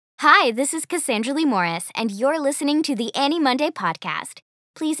Hi, this is Cassandra Lee Morris, and you're listening to the Annie Monday podcast.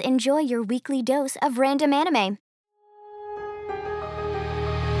 Please enjoy your weekly dose of random anime.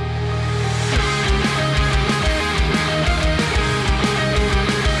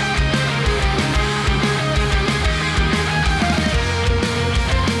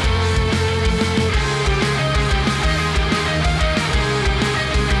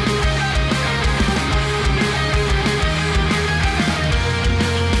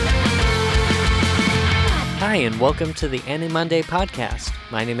 Hi, and welcome to the Annie Monday podcast.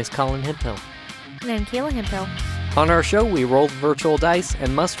 My name is Colin Hemphill. And I'm Kayla Hemphill. On our show, we roll virtual dice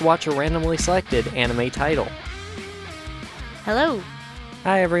and must watch a randomly selected anime title. Hello.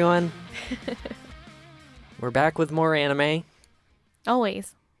 Hi, everyone. We're back with more anime.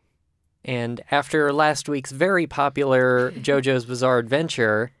 Always. And after last week's very popular JoJo's Bizarre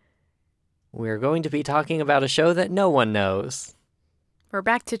Adventure, we're going to be talking about a show that no one knows. We're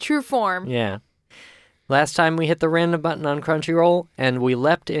back to true form. Yeah. Last time we hit the random button on Crunchyroll, and we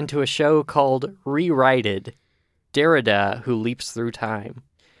leapt into a show called RErideD, Derrida, Who Leaps Through Time.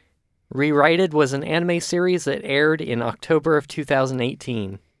 RErideD was an anime series that aired in October of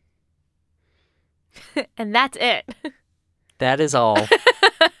 2018. And that's it. That is all.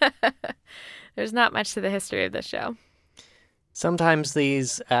 There's not much to the history of this show. Sometimes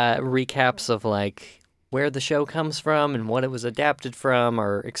these recaps of like where the show comes from and what it was adapted from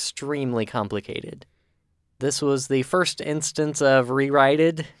are extremely complicated. This was the first instance of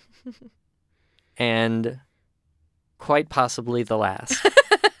RErideD, and quite possibly the last.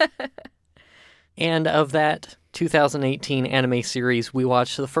 And of that 2018 anime series, we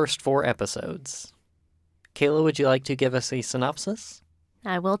watched the first 4 episodes. Kayla, would you like to give us a synopsis?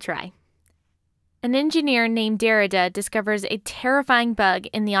 I will try. An engineer named Derrida discovers a terrifying bug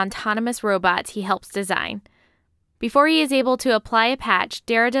in the autonomous robots he helps design. Before he is able to apply a patch,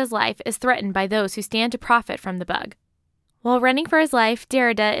 Derrida's life is threatened by those who stand to profit from the bug. While running for his life,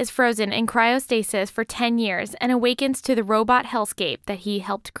 Derrida is frozen in cryostasis for 10 years and awakens to the robot hellscape that he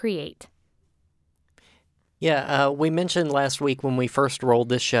helped create. Yeah, we mentioned last week when we first rolled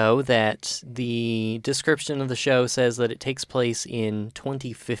this show that the description of the show says that it takes place in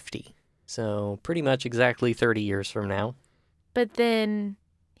 2050. So pretty much exactly 30 years from now. But then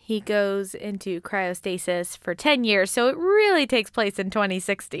he goes into cryostasis for 10 years, so it really takes place in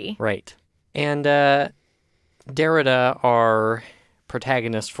 2060. Right. And Derrida, our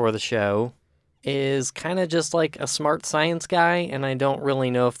protagonist for the show, is kind of just like a smart science guy, and I don't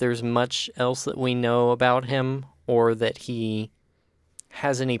really know if there's much else that we know about him or that he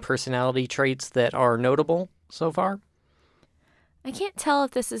has any personality traits that are notable so far. I can't tell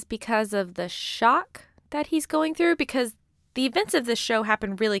if this is because of the shock that he's going through, because the events of this show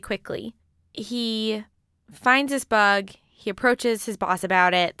happen really quickly. He finds this bug. He approaches his boss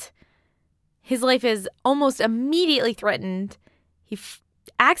about it. His life is almost immediately threatened. He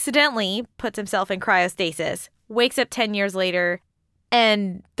accidentally puts himself in cryostasis, wakes up 10 years later,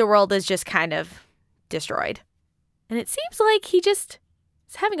 and the world is just kind of destroyed. And it seems like he just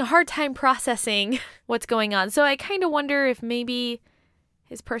is having a hard time processing what's going on. So I kind of wonder if maybe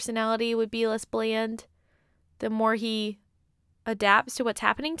his personality would be less bland the more he adapts to what's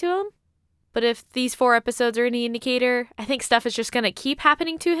happening to him. But if these 4 episodes are any indicator, I think stuff is just going to keep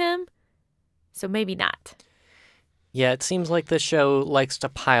happening to him. So maybe not. Yeah, it seems like this show likes to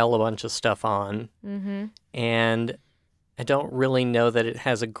pile a bunch of stuff on. Mm-hmm. And I don't really know that it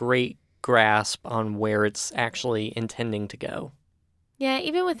has a great grasp on where it's actually intending to go. Yeah,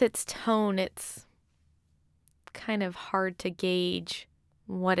 even with its tone, it's kind of hard to gauge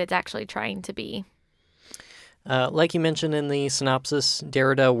what it's actually trying to be. Like you mentioned in the synopsis,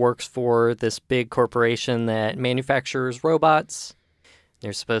 Derrida works for this big corporation that manufactures robots.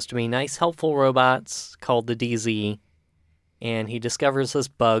 They're supposed to be nice, helpful robots called the DZ. And he discovers this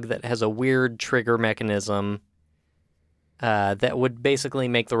bug that has a weird trigger mechanism that would basically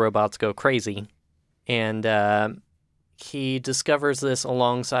make the robots go crazy. And he discovers this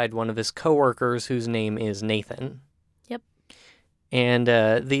alongside one of his coworkers whose name is Nathan. Yep. And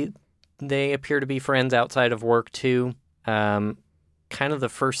they appear to be friends outside of work, too. Kind of the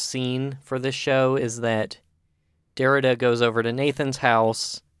first scene for this show is that Derrida goes over to Nathan's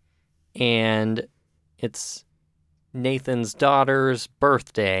house, and it's Nathan's daughter's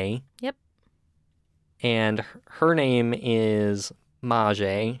birthday. Yep. And her name is Mage,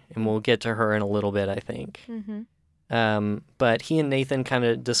 and we'll get to her in a little bit, I think. Mm-hmm. But he and Nathan kind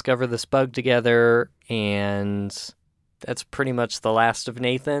of discover this bug together, and that's pretty much the last of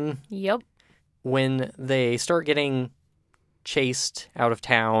Nathan. Yep. When they start getting chased out of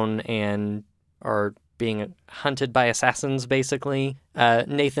town and are being hunted by assassins, basically.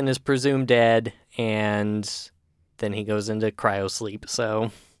 Nathan is presumed dead, and then he goes into cryosleep,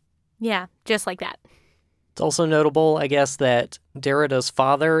 so... Yeah, just like that. It's also notable, I guess, that Derrida's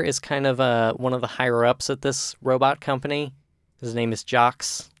father is kind of one of the higher-ups at this robot company. His name is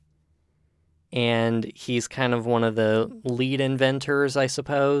Jox, and he's kind of one of the lead inventors, I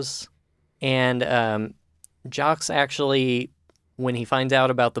suppose. And Jox actually, when he finds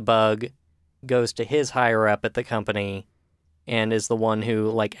out about the bug, goes to his higher-up at the company and is the one who,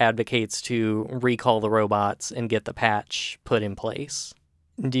 like, advocates to recall the robots and get the patch put in place.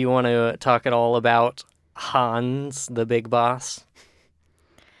 Do you want to talk at all about Hans, the big boss?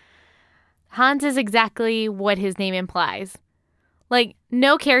 Hans is exactly what his name implies. Like,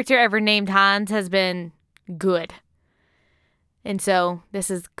 no character ever named Hans has been good. And so this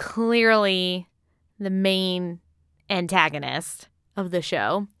is clearly the main antagonist of the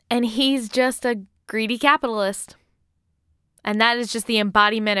show. And he's just a greedy capitalist. And that is just the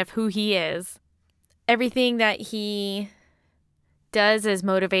embodiment of who he is. Everything that he does is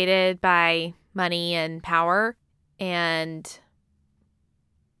motivated by money and power. And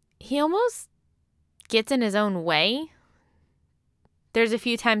he almost gets in his own way. There's a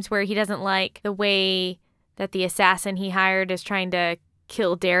few times where he doesn't like the way that the assassin he hired is trying to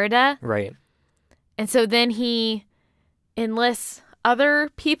kill Derrida. Right. And so then he enlists other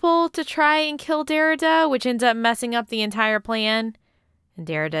people to try and kill Derrida, which ends up messing up the entire plan. And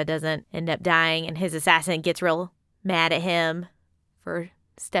Derrida doesn't end up dying, and his assassin gets real mad at him for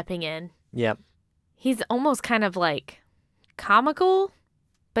stepping in. Yep. He's almost kind of like comical,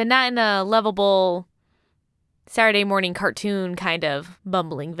 but not in a lovable Saturday morning cartoon kind of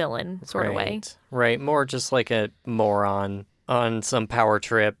bumbling villain sort of way. Right, more just like a moron on some power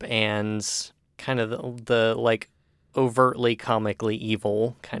trip and kind of the like overtly comically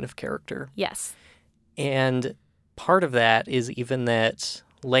evil kind of character. Yes. And part of that is even that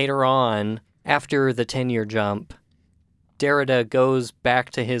later on, after the 10-year jump, Derrida goes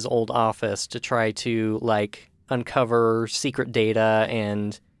back to his old office to try to like uncover secret data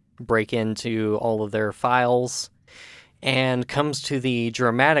and break into all of their files, and comes to the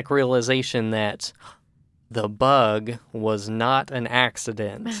dramatic realization that the bug was not an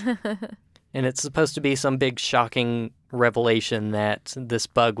accident. And it's supposed to be some big shocking revelation that this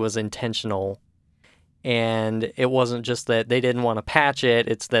bug was intentional. And it wasn't just that they didn't want to patch it,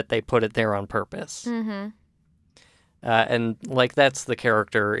 it's that they put it there on purpose. Mm-hmm. And like that's the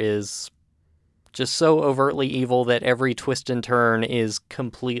character is just so overtly evil that every twist and turn is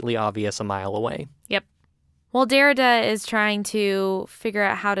completely obvious a mile away. Yep. Well, Derrida is trying to figure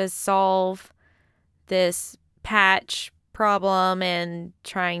out how to solve this patch problem and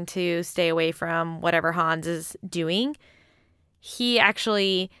trying to stay away from whatever Hans is doing. He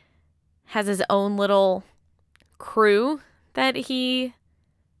actually has his own little crew that he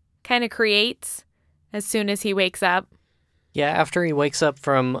kind of creates as soon as he wakes up. Yeah, after he wakes up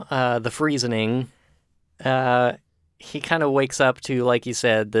from the freezing, he kind of wakes up to, like you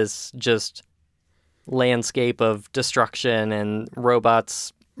said, this just landscape of destruction and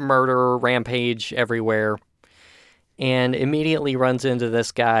robots, murder, rampage everywhere, and immediately runs into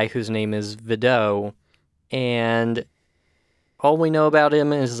this guy whose name is Vidot, and all we know about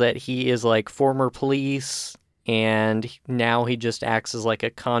him is that he is like former police, and now he just acts as like a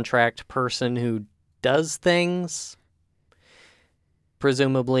contract person who does things.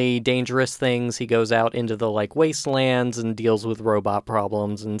 Presumably dangerous things. He goes out into the like wastelands and deals with robot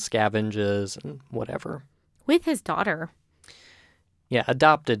problems and scavenges and whatever. With his daughter. Yeah,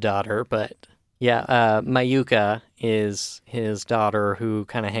 adopted daughter, but yeah, Mayuka is his daughter who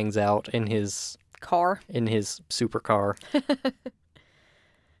kind of hangs out in his car. In his supercar.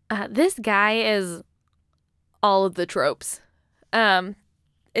 This guy is all of the tropes.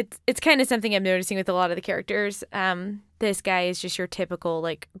 It's kind of something I'm noticing with a lot of the characters. This guy is just your typical,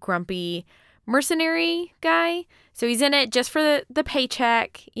 like, grumpy mercenary guy. So he's in it just for the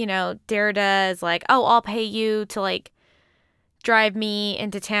paycheck. You know, Derrida is like, oh, I'll pay you to, like, drive me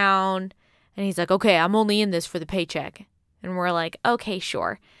into town. And he's like, okay, I'm only in this for the paycheck. And we're like, okay,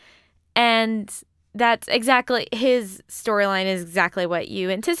 sure. And that's exactly, his storyline is exactly what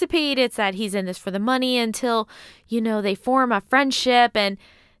you anticipate. It's that he's in this for the money until, you know, they form a friendship and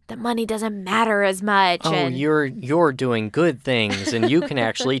the money doesn't matter as much. Oh, and you're doing good things and you can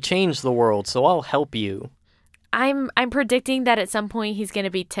actually change the world, so I'll help you. I'm predicting that at some point he's going to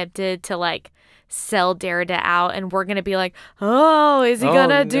be tempted to like sell Derrida out and we're going to be like, oh, is he going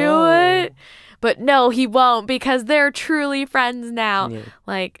to do it? But no, he won't because they're truly friends now. Yeah.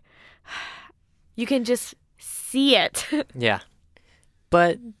 Like, you can just see it. Yeah.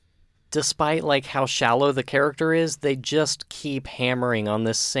 But despite like how shallow the character is, they just keep hammering on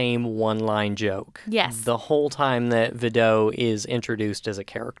this same one-line joke. Yes. The whole time that Vidot is introduced as a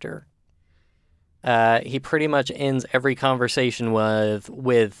character. He pretty much ends every conversation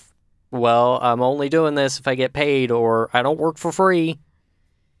with, well, I'm only doing this if I get paid, or I don't work for free.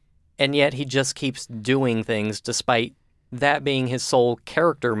 And yet he just keeps doing things despite that being his sole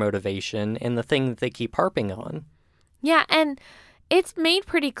character motivation and the thing that they keep harping on. Yeah, and it's made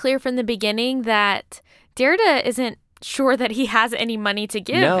pretty clear from the beginning that Derrida isn't sure that he has any money to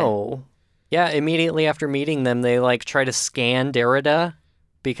give. No. Yeah, immediately after meeting them, they like try to scan Derrida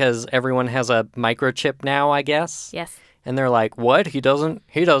because everyone has a microchip now, I guess. Yes. And they're like, "What? He doesn't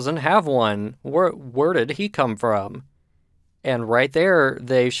have one. Where did he come from?" And right there,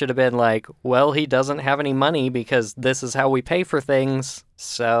 they should have been like, "Well, he doesn't have any money because this is how we pay for things.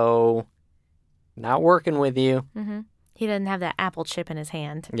 So, not working with you." Mm-hmm. He doesn't have that Apple chip in his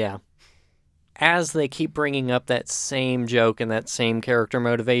hand. Yeah. As they keep bringing up that same joke and that same character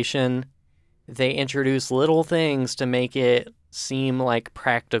motivation, they introduce little things to make it seem like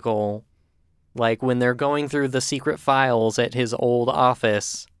practical. Like when they're going through the secret files at his old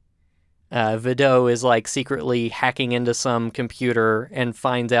office, Vidot is like secretly hacking into some computer and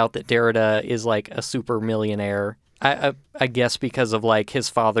finds out that Derrida is like a super millionaire. I guess because of like his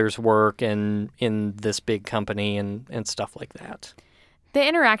father's work and in this big company and stuff like that. The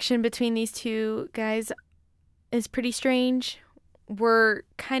interaction between these two guys is pretty strange. We're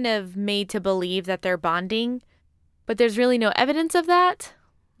kind of made to believe that they're bonding, but there's really no evidence of that.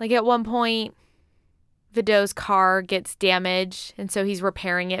 Like at one point, Vidot's car gets damaged, and so he's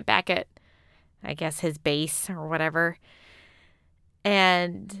repairing it back at, I guess, his base or whatever.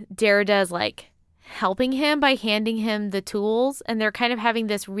 And Derrida's like helping him by handing him the tools, and they're kind of having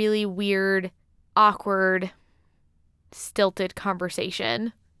this really weird, awkward, stilted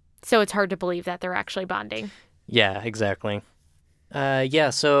conversation. So it's hard to believe that they're actually bonding. Yeah, exactly.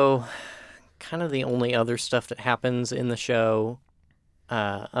 So kind of the only other stuff that happens in the show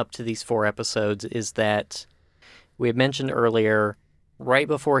up to these 4 episodes is that we had mentioned earlier, right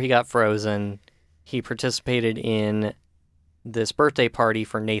before he got frozen, he participated in this birthday party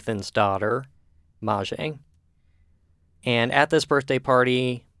for Nathan's daughter, Mage. And at this birthday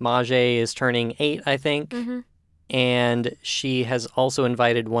party, Mage is turning 8, I think. Mm-hmm. And she has also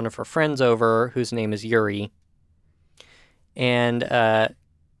invited one of her friends over, whose name is Yuri. And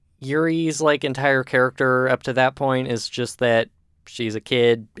Yuri's like entire character up to that point is just that she's a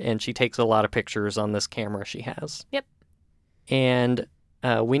kid and she takes a lot of pictures on this camera she has. Yep. And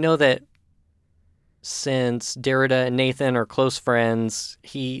we know that since Derrida and Nathan are close friends,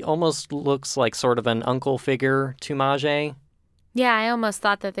 he almost looks like sort of an uncle figure to Mage. Yeah, I almost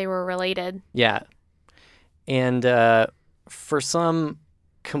thought that they were related. Yeah. And for some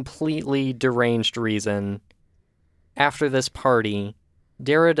completely deranged reason, after this party,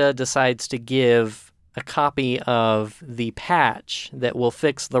 Derrida decides to give a copy of the patch that will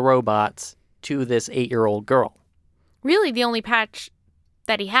fix the robots to this 8-year-old girl. Really, the only patch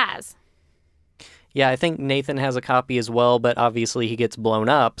that he has. Yeah, I think Nathan has a copy as well, but obviously he gets blown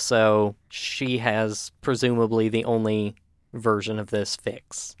up, so she has presumably the only version of this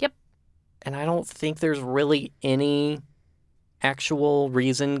fix. Yep. And I don't think there's really any actual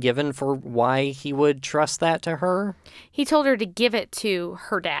reason given for why he would trust that to her. He told her to give it to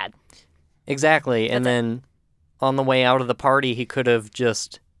her dad. Exactly. And then on the way out of the party, he could have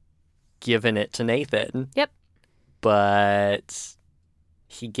just given it to Nathan. Yep. But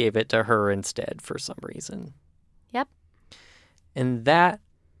he gave it to her instead for some reason. Yep. And that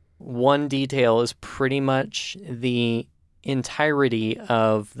one detail is pretty much the entirety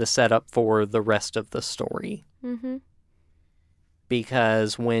of the setup for the rest of the story. Mm-hmm.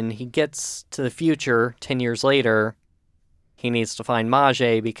 Because when he gets to the future, 10 years later, he needs to find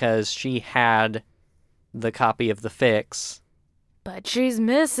Mage because she had the copy of the fix. But she's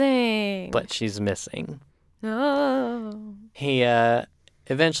missing. Oh. He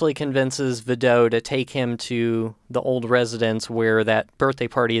eventually convinces Vidot to take him to the old residence where that birthday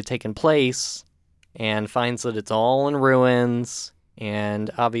party had taken place and finds that it's all in ruins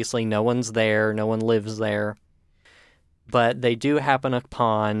and obviously no one's there, no one lives there. But they do happen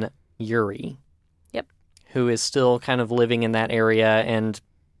upon Yuri. Yep. Who is still kind of living in that area and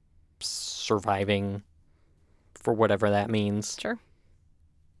surviving for whatever that means. Sure.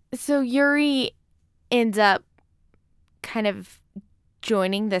 So Yuri ends up kind of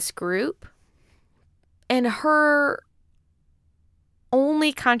joining this group, and her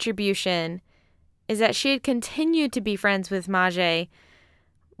only contribution is that she had continued to be friends with Mage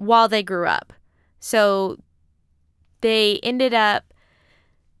while they grew up. So they ended up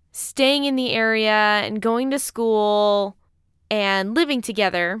staying in the area and going to school and living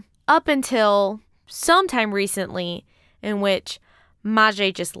together up until sometime recently in which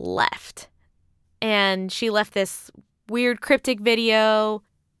Mage just left. And she left this weird cryptic video,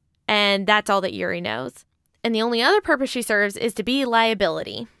 and that's all that Yuri knows. And the only other purpose she serves is to be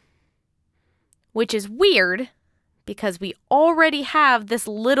liability, which is weird because we already have this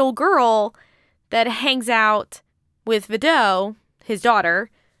little girl that hangs out with Vidot, his daughter,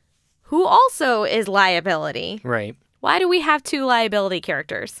 who also is liability. Right. Why do we have 2 liability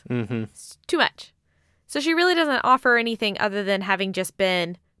characters? Mm-hmm. It's too much. So she really doesn't offer anything other than having just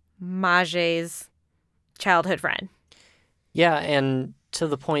been Mage's childhood friend. Yeah, and to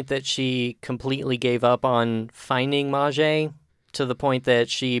the point that she completely gave up on finding Mage, to the point that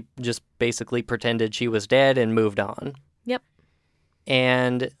she just basically pretended she was dead and moved on. Yep.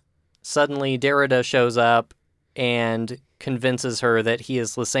 And suddenly Derrida shows up and convinces her that he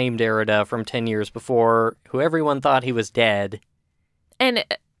is the same Derrida from 10 years before, who everyone thought he was dead. And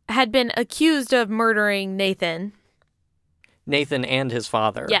had been accused of murdering Nathan. Nathan and his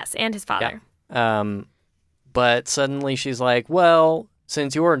father. Yes, and his father. Yeah. But suddenly she's like, well,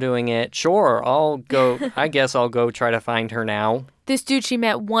 since you're doing it, sure, I'll go. I guess I'll go try to find her now. This dude she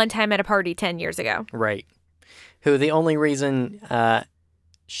met one time at a party 10 years ago. Right. Who the only reason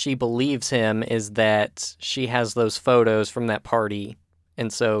she believes him is that she has those photos from that party,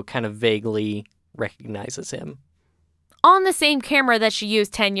 and so kind of vaguely recognizes him. On the same camera that she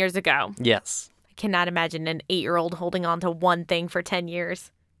used 10 years ago. Yes. I cannot imagine an 8-year-old holding on to one thing for 10 years.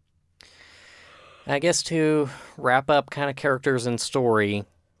 I guess to wrap up kind of characters and story,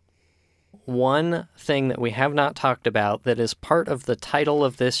 one thing that we have not talked about that is part of the title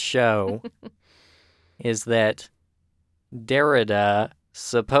of this show is that Derrida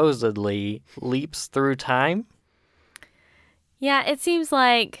supposedly leaps through time. Yeah, it seems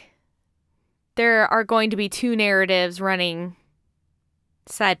like there are going to be 2 narratives running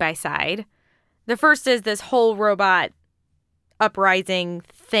side by side. The first is this whole robot uprising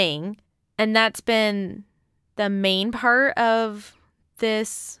thing, and that's been the main part of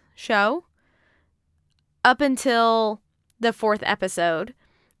this show up until the 4th episode.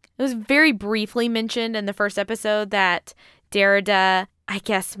 It was very briefly mentioned in the first episode that Derrida, I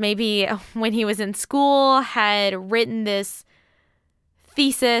guess maybe when he was in school, had written this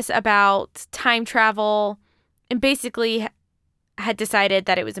thesis about time travel and basically had decided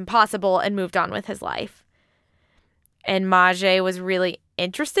that it was impossible and moved on with his life. And Mage was really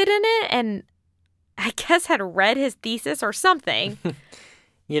interested in it and I guess had read his thesis or something.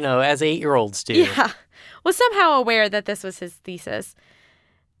 You know, as 8-year-olds do. Yeah. Was somehow aware that this was his thesis.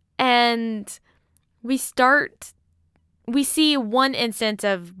 And we see one instance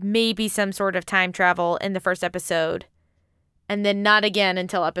of maybe some sort of time travel in the first episode, and then not again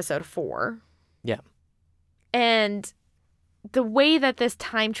until episode 4. Yeah. And the way that this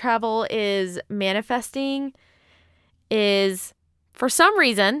time travel is manifesting is, for some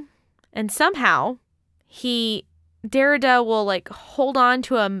reason, and somehow, Derrida will, like, hold on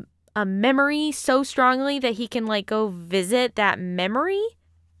to a memory so strongly that he can, like, go visit that memory,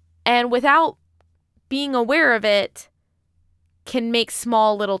 and without being aware of it, can make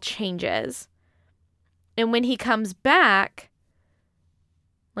small little changes. And when he comes back,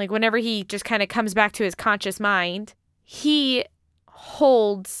 like whenever he just kind of comes back to his conscious mind, he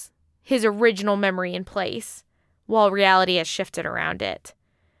holds his original memory in place while reality has shifted around it.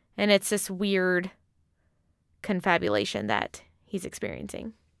 And it's this weird confabulation that he's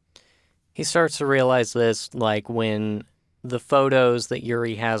experiencing. He starts to realize this, like, when the photos that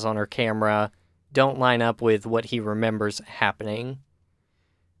Yuri has on her camera don't line up with what he remembers happening,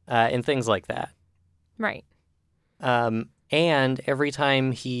 and things like that. Right. And every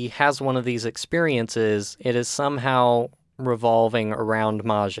time he has one of these experiences, it is somehow revolving around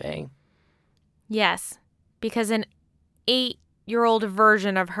Mage. Yes, because an 8-year-old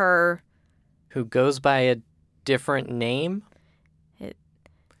version of her... Who goes by a different name? It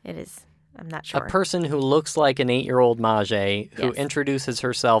is... I'm not sure. A person who looks like an 8-year-old Mage, who Yes. introduces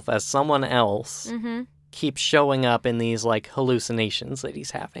herself as someone else, keeps showing up in these, like, hallucinations that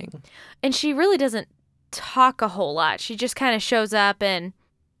he's having. And she really doesn't talk a whole lot. She just kind of shows up and...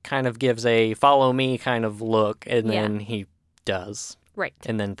 Kind of gives a follow me kind of look, and then he does. Right.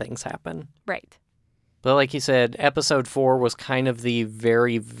 And then things happen. Right. But like you said, episode 4 was kind of the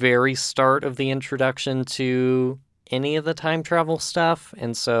very, very start of the introduction to any of the time travel stuff,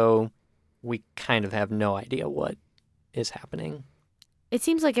 and so we kind of have no idea what is happening. It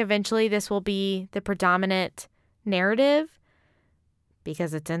seems like eventually this will be the predominant narrative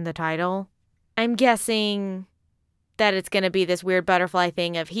because it's in the title. I'm guessing that it's going to be this weird butterfly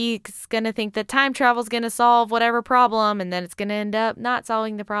thing of he's going to think that time travel is going to solve whatever problem, and then it's going to end up not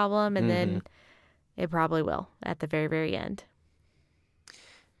solving the problem, and then it probably will at the very, very end.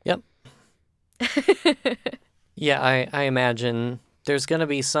 Yep. Yeah, I imagine there's going to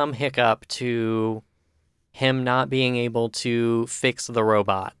be some hiccup to him not being able to fix the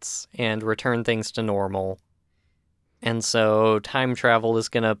robots and return things to normal. And so time travel is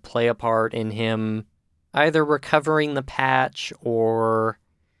going to play a part in him either recovering the patch or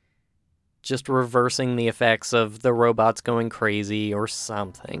just reversing the effects of the robots going crazy or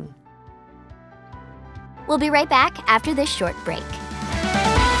something. We'll be right back after this short break.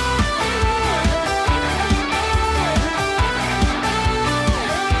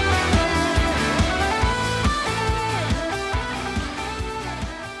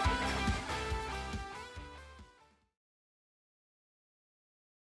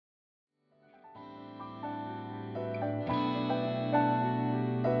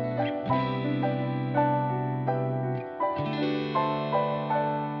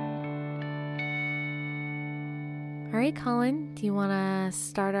 All right, Colin, do you want to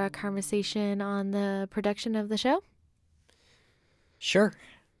start a conversation on the production of the show? Sure.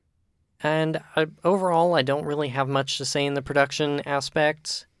 And overall, I don't really have much to say in the production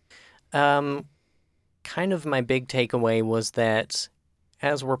aspect. Kind of my big takeaway was that,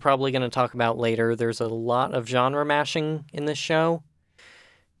 as we're probably going to talk about later, there's a lot of genre mashing in this show.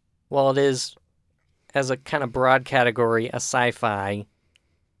 While it is, as a kind of broad category, a sci-fi,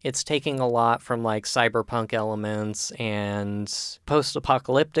 it's taking a lot from like cyberpunk elements and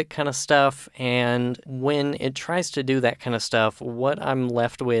post-apocalyptic kind of stuff. And when it tries to do that kind of stuff, what I'm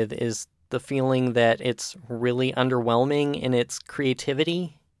left with is the feeling that it's really underwhelming in its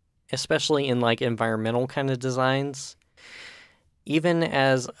creativity, especially in like environmental kind of designs. Even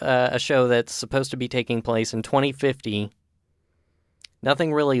as a show that's supposed to be taking place in 2050,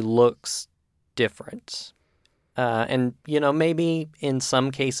 nothing really looks different. And, you know, maybe in some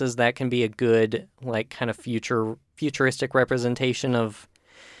cases that can be a good, like, kind of futuristic representation of,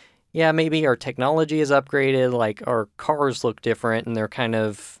 yeah, maybe our technology is upgraded, like, our cars look different, and they're kind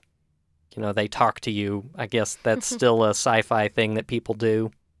of, you know, they talk to you. I guess that's still a sci-fi thing that people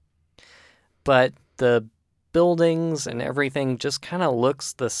do. But the buildings and everything just kind of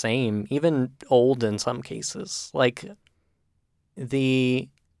looks the same, even old in some cases. Like, the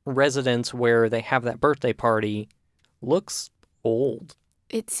residence where they have that birthday party looks old.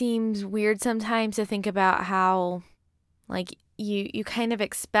 It seems weird sometimes to think about how, like, you kind of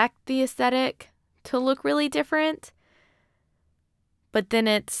expect the aesthetic to look really different, but then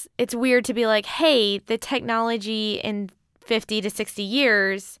it's weird to be like, hey, the technology in 50 to 60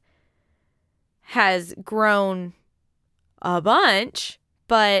 years has grown a bunch,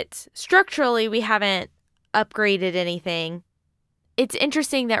 but structurally we haven't upgraded anything. It's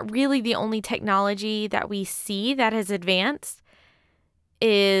interesting that really the only technology that we see that has advanced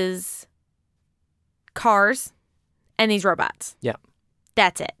is cars and these robots. Yeah.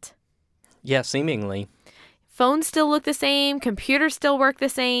 That's it. Yeah, seemingly. Phones still look the same. Computers still work the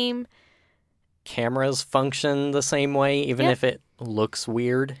same. Cameras function the same way, even if it looks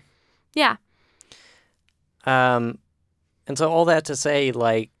weird. Yeah. And so all that to say,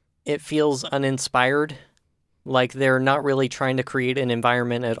 like, it feels uninspired. Like, they're not really trying to create an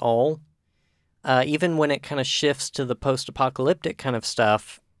environment at all. Even when it kind of shifts to the post-apocalyptic kind of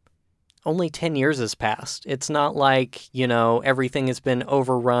stuff, only 10 years has passed. It's not like, you know, everything has been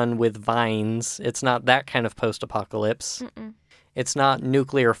overrun with vines. It's not that kind of post-apocalypse. It's not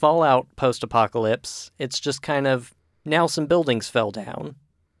nuclear fallout post-apocalypse. It's just kind of, now some buildings fell down.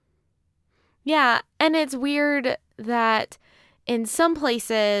 Yeah, and it's weird that in some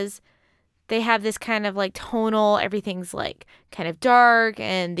places they have this kind of like tonal, everything's like kind of dark,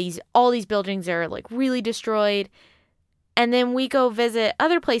 and all these buildings are like really destroyed. And then we go visit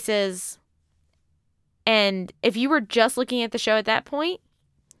other places, and if you were just looking at the show at that point,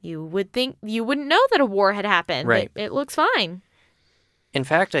 you wouldn't know that a war had happened. Right. It looks fine. In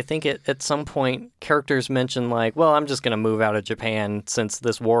fact, I think at some point, characters mention like, well, I'm just going to move out of Japan since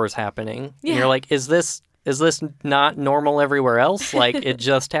this war is happening. Yeah. And you're like, is this not normal everywhere else? Like, it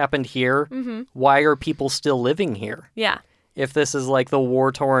just happened here? Mm-hmm. Why are people still living here? Yeah. If this is like the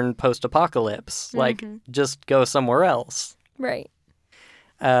war-torn post-apocalypse, like, just go somewhere else. Right.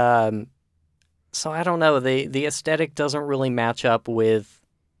 So I don't know. The aesthetic doesn't really match up with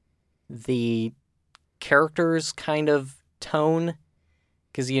the character's kind of tone.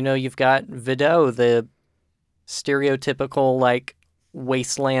 Because, you know, you've got Vidot, the stereotypical, like,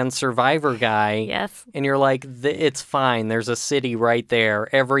 wasteland survivor guy. Yes. And you're like, it's fine. There's a city right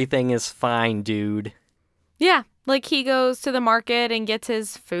there. Everything is fine, dude. Yeah. Like he goes to the market and gets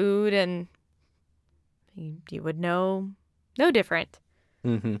his food, and you would know no different.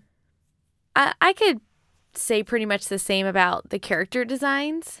 Mm-hmm. I could say pretty much the same about the character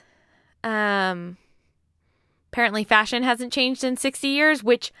designs. Apparently fashion hasn't changed in 60 years,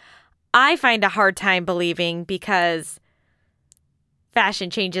 which I find a hard time believing because fashion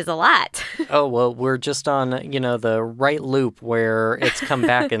changes a lot. Oh, well, we're just on, the right loop where it's come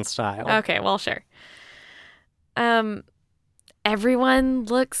back in style. Okay, well, sure. Everyone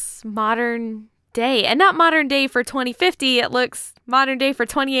looks modern day, and not modern day for 2050. It looks modern day for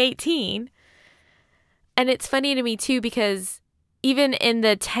 2018. And it's funny to me, too, because even in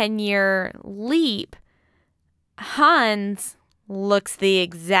the 10-year leap, Hans looks the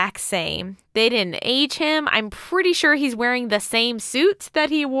exact same. They didn't age him. I'm pretty sure he's wearing the same suit that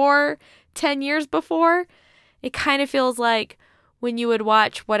he wore 10 years before. It kind of feels like when you would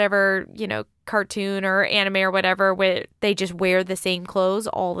watch whatever, cartoon or anime or whatever, where they just wear the same clothes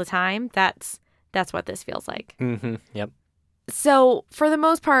all the time. That's what this feels like. Mm-hmm. Yep. So for the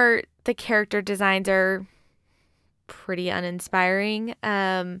most part, the character designs are pretty uninspiring.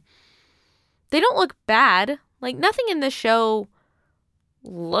 They don't look bad. Like, nothing in the show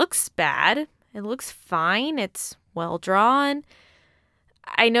looks bad. It looks fine. It's well drawn.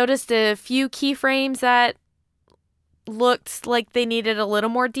 I noticed a few keyframes that looked like they needed a little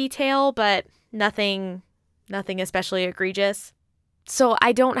more detail, but nothing especially egregious. So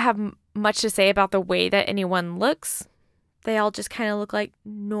I don't have much to say about the way that anyone looks. They all just kind of look like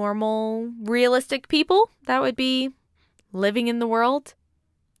normal, realistic people that would be living in the world.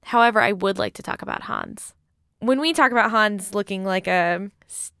 However, I would like to talk about Hans. When we talk about Hans looking like a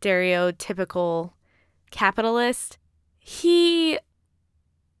stereotypical capitalist, he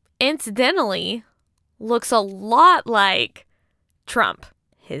incidentally looks a lot like Trump.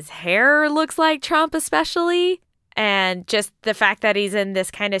 His hair looks like Trump especially, and just the fact that he's in this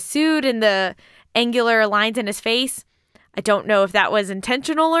kind of suit and the angular lines in his face. I don't know if that was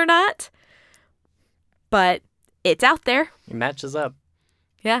intentional or not, but it's out there. It matches up.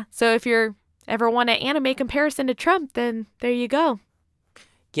 Yeah, so if you're ever want an anime comparison to Trump, then there you go.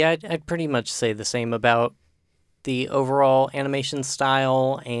 Yeah, I'd pretty much say the same about the overall animation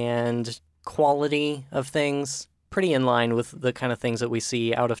style and quality of things. Pretty in line with the kind of things that we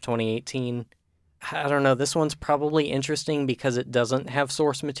see out of 2018. I don't know, this one's probably interesting because it doesn't have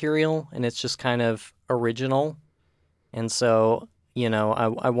source material and it's just kind of original. And so,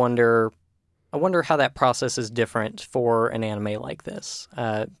 I wonder how that process is different for an anime like this.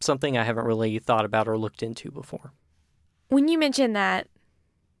 Something I haven't really thought about or looked into before. When you mentioned that,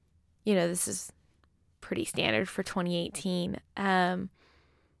 this is pretty standard for 2018,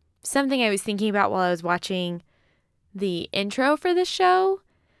 something I was thinking about while I was watching the intro for this show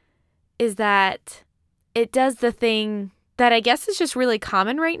is that it does the thing that I guess is just really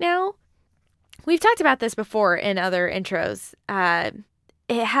common right now. We've talked about this before in other intros.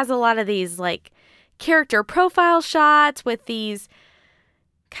 It has a lot of these like character profile shots with these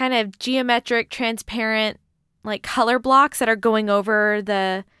kind of geometric, transparent like color blocks that are going over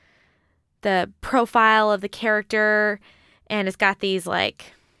the profile of the character, and it's got these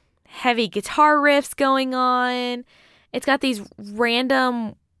like heavy guitar riffs going on. It's got these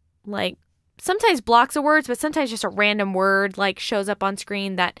random like sometimes blocks of words, but sometimes just a random word like shows up on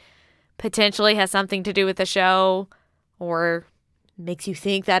screen that potentially has something to do with the show or makes you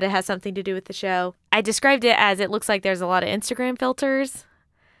think that it has something to do with the show. I described it as it looks like there's a lot of Instagram filters.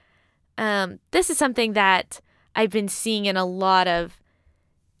 This is something that I've been seeing in a lot of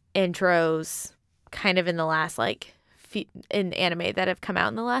intros kind of in the last in anime that have come out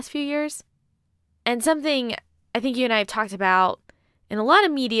in the last few years. And something I think you and I have talked about in a lot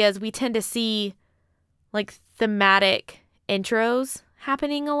of medias, we tend to see like thematic intros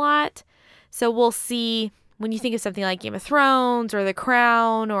happening a lot. So we'll see when you think of something like Game of Thrones or The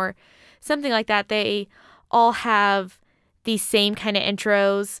Crown or something like that, they all have these same kind of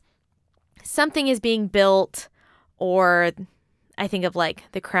intros. Something is being built, or I think of like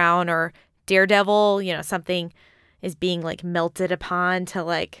The Crown or Daredevil, something is being like melted upon to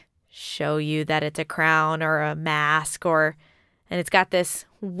like show you that it's a crown or a mask, and it's got this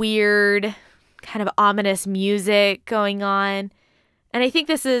weird kind of ominous music going on. And I think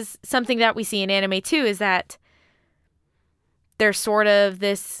this is something that we see in anime too, is that there's sort of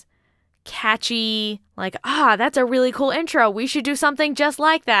this catchy, like, that's a really cool intro. We should do something just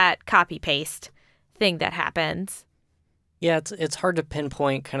like that. Copy paste thing that happens. Yeah, it's hard to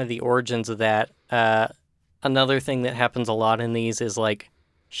pinpoint kind of the origins of that. Another thing that happens a lot in these is like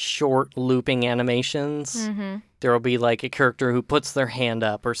short looping animations. Mm-hmm. There will be like a character who puts their hand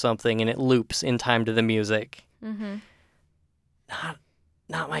up or something and it loops in time to the music. Mm-hmm.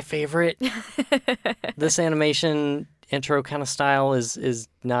 Not my favorite. This animation intro kind of style is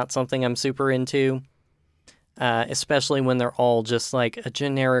not something I'm super into, especially when they're all just like a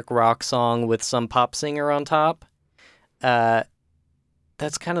generic rock song with some pop singer on top.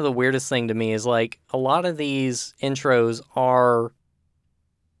 That's kind of the weirdest thing to me is like a lot of these intros are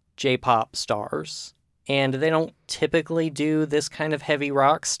J-pop stars, and they don't typically do this kind of heavy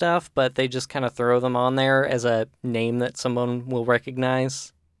rock stuff, but they just kind of throw them on there as a name that someone will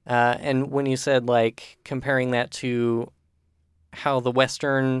recognize. And when you said, like, comparing that to how the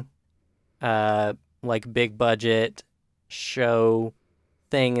Western, like, big budget show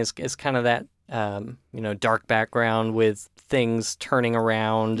thing is kind of that, dark background with things turning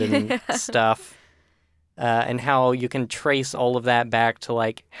around and stuff. And how you can trace all of that back to,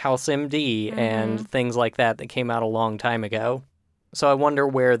 like, House MD and things like that came out a long time ago. So I wonder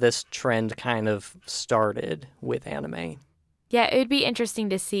where this trend kind of started with anime. Yeah, it would be interesting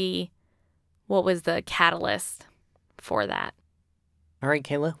to see what was the catalyst for that. All right,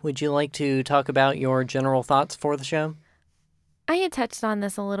 Kayla, would you like to talk about your general thoughts for the show? I had touched on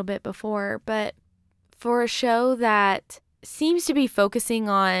this a little bit before, but for a show that seems to be focusing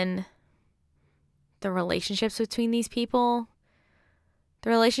on the relationships between these people, the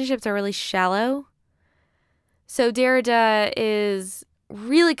relationships are really shallow. So Derrida is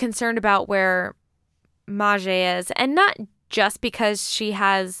really concerned about where Mage is, and not just because she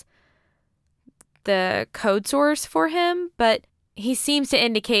has the code source for him, but he seems to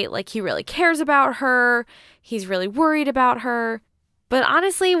indicate like he really cares about her. He's really worried about her. But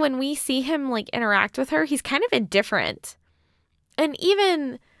honestly, when we see him like interact with her, he's kind of indifferent. And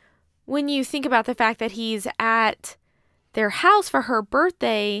even when you think about the fact that he's at their house for her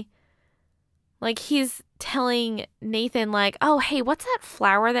birthday, like he's telling Nathan like, oh, hey, what's that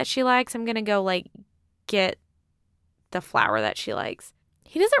flower that she likes? I'm going to go like get the flower that she likes.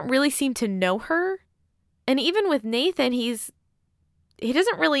 He doesn't really seem to know her. And even with Nathan, he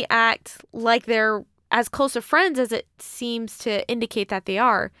doesn't really act like they're as close of friends as it seems to indicate that they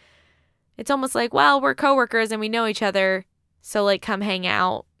are. It's almost like, well, we're coworkers and we know each other, so like come hang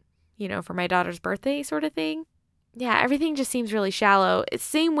out, for my daughter's birthday sort of thing. Yeah, everything just seems really shallow. It's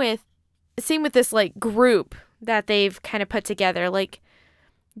same with this like group that they've kind of put together. Like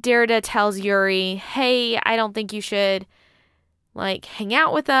Derrida tells Yuri, hey, I don't think you should like hang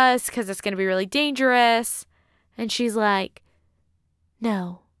out with us because it's going to be really dangerous. And she's like,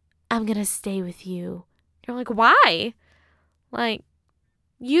 no, I'm going to stay with you. You're like, why? Like,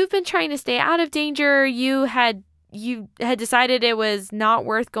 you've been trying to stay out of danger. You had decided it was not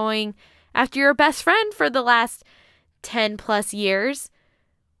worth going after your best friend for the last 10 plus years.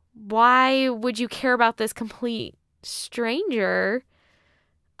 Why would you care about this complete stranger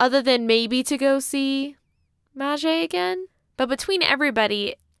other than maybe to go see Mage again? But between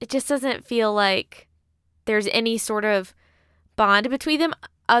everybody, it just doesn't feel like there's any sort of bond between them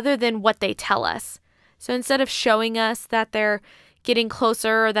other than what they tell us. So instead of showing us that they're getting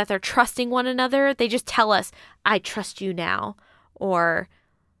closer or that they're trusting one another, they just tell us, I trust you now. Or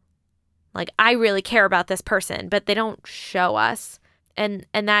like, I really care about this person, but they don't show us. And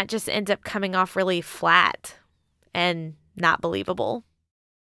that just ends up coming off really flat and not believable.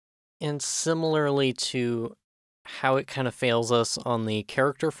 And similarly to how it kind of fails us on the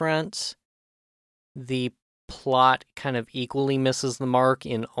character front, the plot kind of equally misses the mark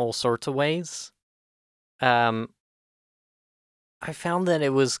in all sorts of ways. I found that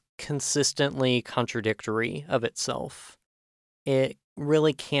it was consistently contradictory of itself. It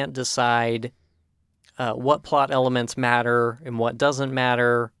really can't decide what plot elements matter and what doesn't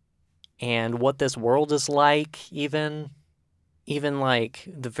matter, and what this world is like, even like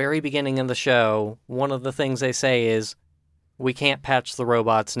the very beginning of the show, one of the things they say is, we can't patch the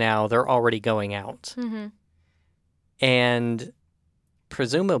robots now, they're already going out. Mm-hmm. And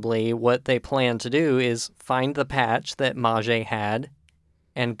presumably what they plan to do is find the patch that Mage had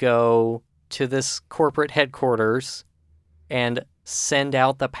and go to this corporate headquarters and send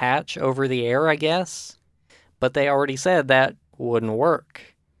out the patch over the air, I guess. But they already said that wouldn't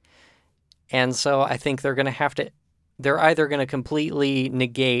work. And so I think they're either going to completely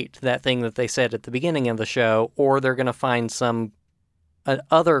negate that thing that they said at the beginning of the show, or they're going to find some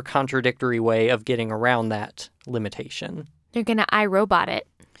other contradictory way of getting around that limitation. They're going to iRobot it.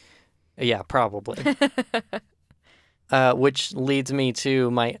 Yeah, probably. Which leads me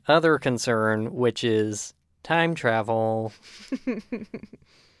to my other concern, which is time travel.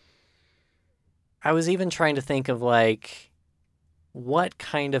 I was even trying to think of, like, what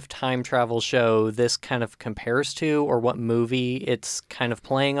kind of time travel show this kind of compares to, or what movie it's kind of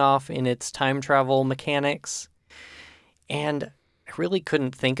playing off in its time travel mechanics. And I really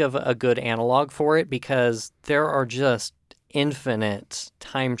couldn't think of a good analog for it because there are just infinite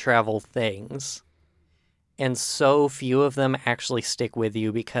time travel things. And so few of them actually stick with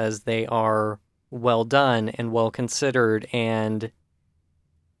you because they are well done and well considered and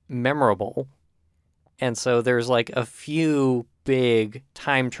memorable. And so there's like a few big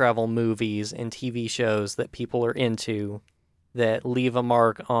time travel movies and TV shows that people are into that leave a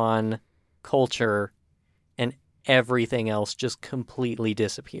mark on culture, and everything else just completely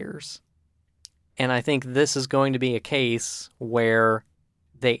disappears. And I think this is going to be a case where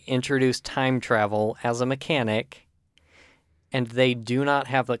they introduce time travel as a mechanic, and they do not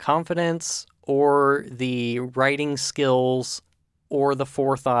have the confidence or the writing skills or the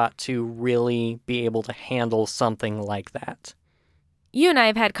forethought to really be able to handle something like that. You and I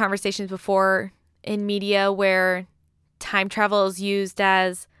have had conversations before in media where time travel is used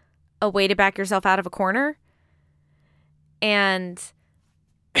as a way to back yourself out of a corner. And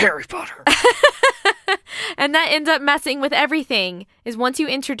Harry Potter. And that ends up messing with everything. Is once you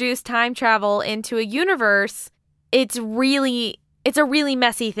introduce time travel into a universe, it's a really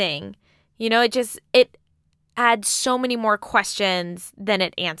messy thing. You know, it adds so many more questions than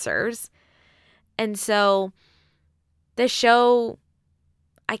it answers. And so this show,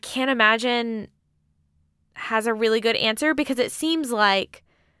 I can't imagine, has a really good answer because it seems like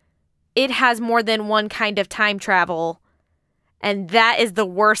it has more than one kind of time travel, and that is the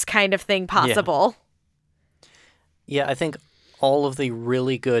worst kind of thing possible. Yeah, I think all of the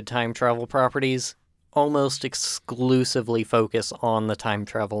really good time travel properties almost exclusively focus on the time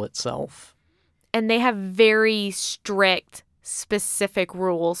travel itself. And they have very strict, specific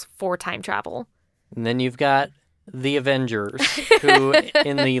rules for time travel. And then you've got the Avengers, who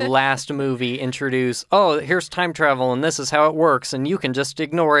in the last movie introduce, oh, here's time travel and this is how it works and you can just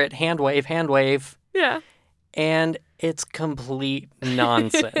ignore it, hand wave, hand wave. Yeah. And it's complete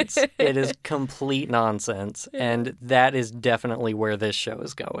nonsense. It is complete nonsense. And that is definitely where this show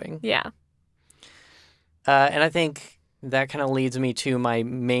is going. Yeah. And I think that kind of leads me to my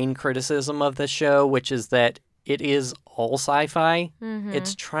main criticism of the show, which is that it is all sci-fi. Mm-hmm.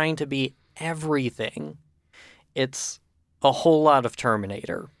 It's trying to be everything. It's a whole lot of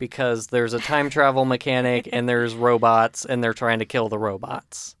Terminator because there's a time travel mechanic and there's robots and they're trying to kill the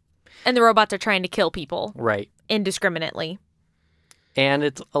robots. And the robots are trying to kill people. Right. Indiscriminately. And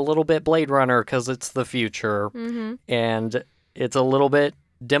it's a little bit Blade Runner because it's the future. Mm-hmm. And it's a little bit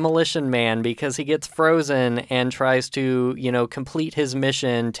Demolition Man because he gets frozen and tries to, complete his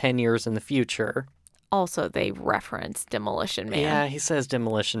mission 10 years in the future. Also, they reference Demolition Man. Yeah, he says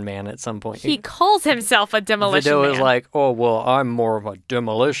Demolition Man at some point. He calls himself a Demolition Vidot Man. is like, oh, well, I'm more of a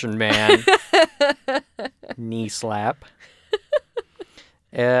Demolition Man. Knee slap.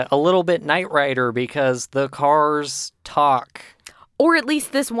 A little bit Knight Rider because the cars talk. Or at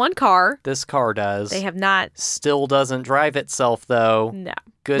least this one car. This car does. They have not. Still doesn't drive itself, though. No.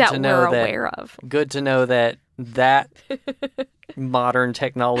 Good that to know we're that. Aware of. Good to know that modern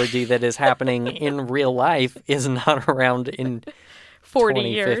technology that is happening in real life is not around in 40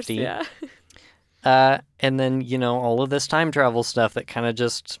 years. 2050. Yeah. And then, all of this time travel stuff that kind of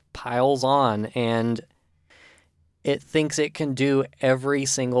just piles on, and it thinks it can do every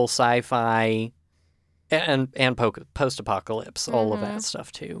single sci-fi and post-apocalypse, all of that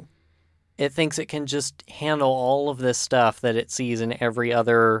stuff too. It thinks it can just handle all of this stuff that it sees in every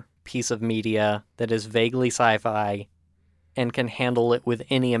other piece of media that is vaguely sci-fi and can handle it with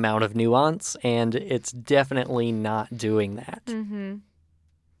any amount of nuance, and it's definitely not doing that. Mm-hmm.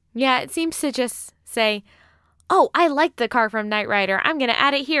 Yeah, it seems to just say, oh, I liked the car from Knight Rider. I'm going to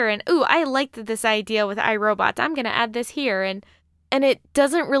add it here. And, ooh, I liked this idea with iRobots. I'm going to add this here. And it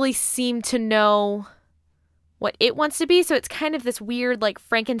doesn't really seem to know what it wants to be. So it's kind of this weird, like,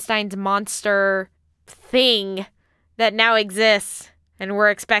 Frankenstein's monster thing that now exists. And we're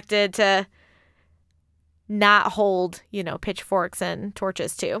expected to not hold, pitchforks and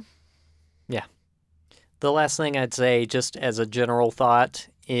torches to. Yeah. The last thing I'd say, just as a general thought,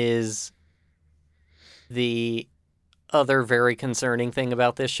 is the other very concerning thing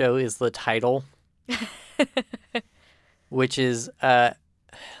about this show is the title, which is,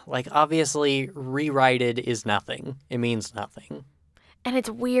 obviously, RErideD is nothing. It means nothing. And it's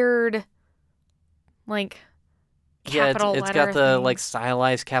weird, capital it's letter got the, things.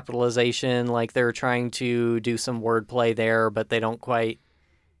 stylized capitalization, they're trying to do some wordplay there, but they don't quite,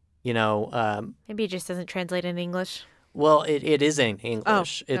 Maybe it just doesn't translate in English. Well, it is in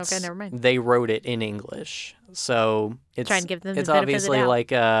English. Oh, okay, never mind. They wrote it in English, so it's Try and give them the it's benefit of the obviously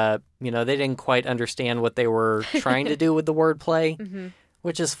doubt. they didn't quite understand what they were trying to do with the wordplay,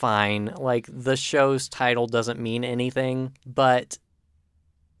 which is fine. Like, the show's title doesn't mean anything, but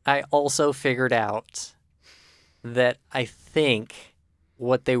I also figured out that I think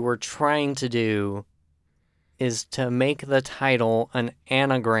what they were trying to do is to make the title an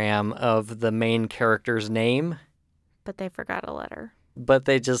anagram of the main character's name. But they forgot a letter. But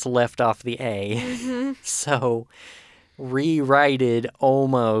they just left off the A. Mm-hmm. So, RErideD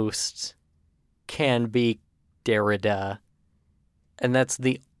almost can be Derrida. And that's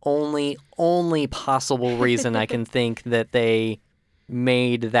the only possible reason I can think that they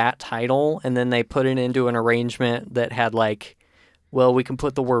made that title, and then they put it into an arrangement that had, like, well, we can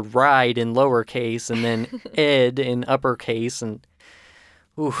put the word ride in lowercase and then ed in uppercase, and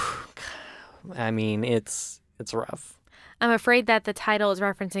I mean, it's rough. I'm afraid that the title is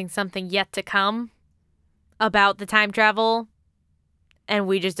referencing something yet to come about the time travel, and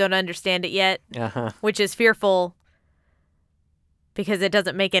we just don't understand it yet, which is fearful because it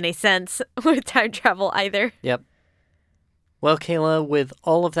doesn't make any sense with time travel either. Yep. Well, Kayla, with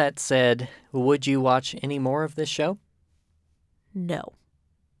all of that said, would you watch any more of this show? No.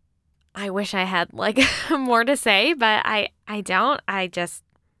 I wish I had, like, more to say, but I don't.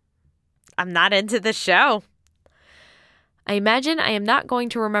 I'm not into the show. I imagine I am not going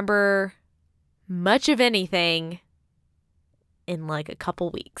to remember much of anything in, like, a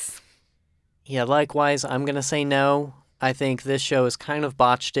couple weeks. Yeah, likewise, I'm going to say no. I think this show has kind of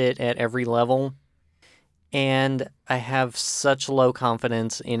botched it at every level. And I have such low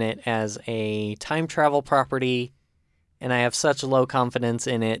confidence in it as a time travel property. And I have such low confidence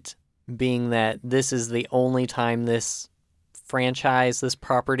in it being that this is the only time this franchise, this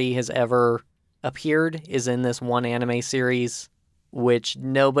property has ever appeared, is in this one anime series, which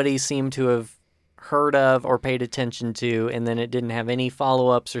nobody seemed to have heard of or paid attention to, and then it didn't have any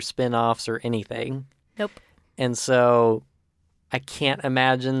follow-ups or spin-offs or anything. Nope. And so I can't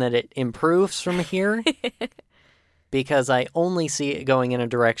imagine that it improves from here because I only see it going in a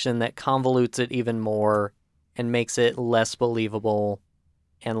direction that convolutes it even more and makes it less believable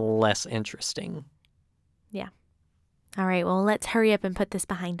and less interesting. Yeah. All right, well, let's hurry up and put this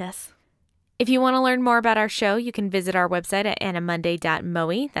behind us. If you want to learn more about our show, you can visit our website at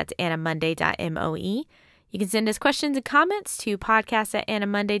annamonday.moe. That's annamonday.moe. You can send us questions and comments to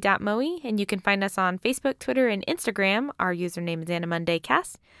podcast@annamonday.moe, and you can find us on Facebook, Twitter, and Instagram. Our username is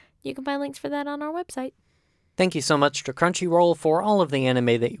AnnaMondayCast. You can find links for that on our website. Thank you so much to Crunchyroll for all of the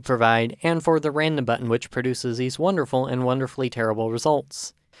anime that you provide, and for the random button, which produces these wonderful and wonderfully terrible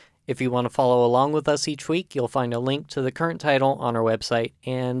results. If you want to follow along with us each week, you'll find a link to the current title on our website,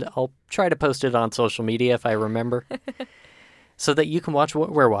 and I'll try to post it on social media if I remember, so that you can watch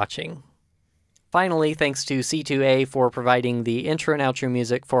what we're watching. Finally, thanks to C2A for providing the intro and outro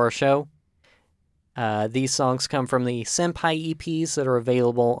music for our show. These songs come from the Senpai EPs that are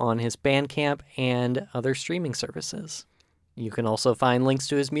available on his Bandcamp and other streaming services. You can also find links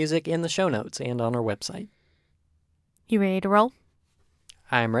to his music in the show notes and on our website. You ready to roll?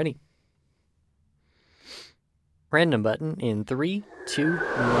 I'm ready. Random button in 3, 2,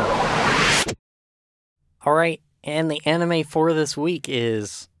 1. All right, and the anime for this week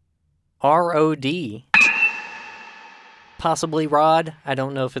is ROD. Possibly Rod. I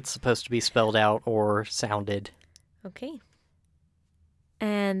don't know if it's supposed to be spelled out or sounded. Okay.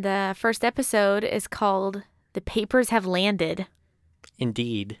 And the first episode is called The Papers Have Landed.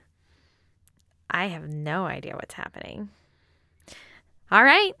 Indeed. I have no idea what's happening. All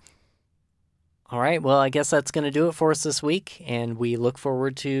right. All right, well, I guess that's going to do it for us this week, and we look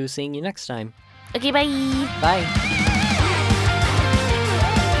forward to seeing you next time. Okay, bye. Bye.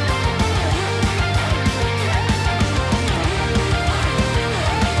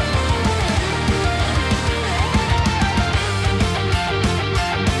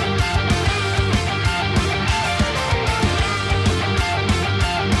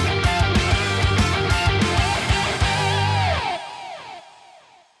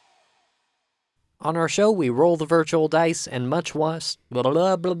 On our show, we roll the virtual dice and much watch... Blah,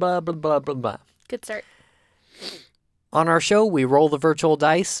 blah, blah, blah, blah, blah, blah. Good start. On our show, we roll the virtual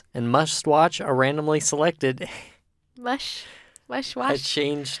dice and must watch a randomly selected... Mush wash. I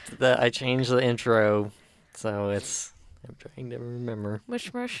changed the intro, so I'm trying to remember.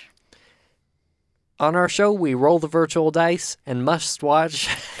 Mush. On our show, we roll the virtual dice and must watch...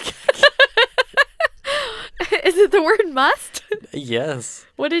 Is it the word must? Yes.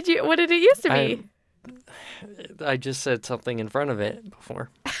 What did it used to be? I just said something in front of it before.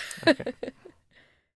 Okay.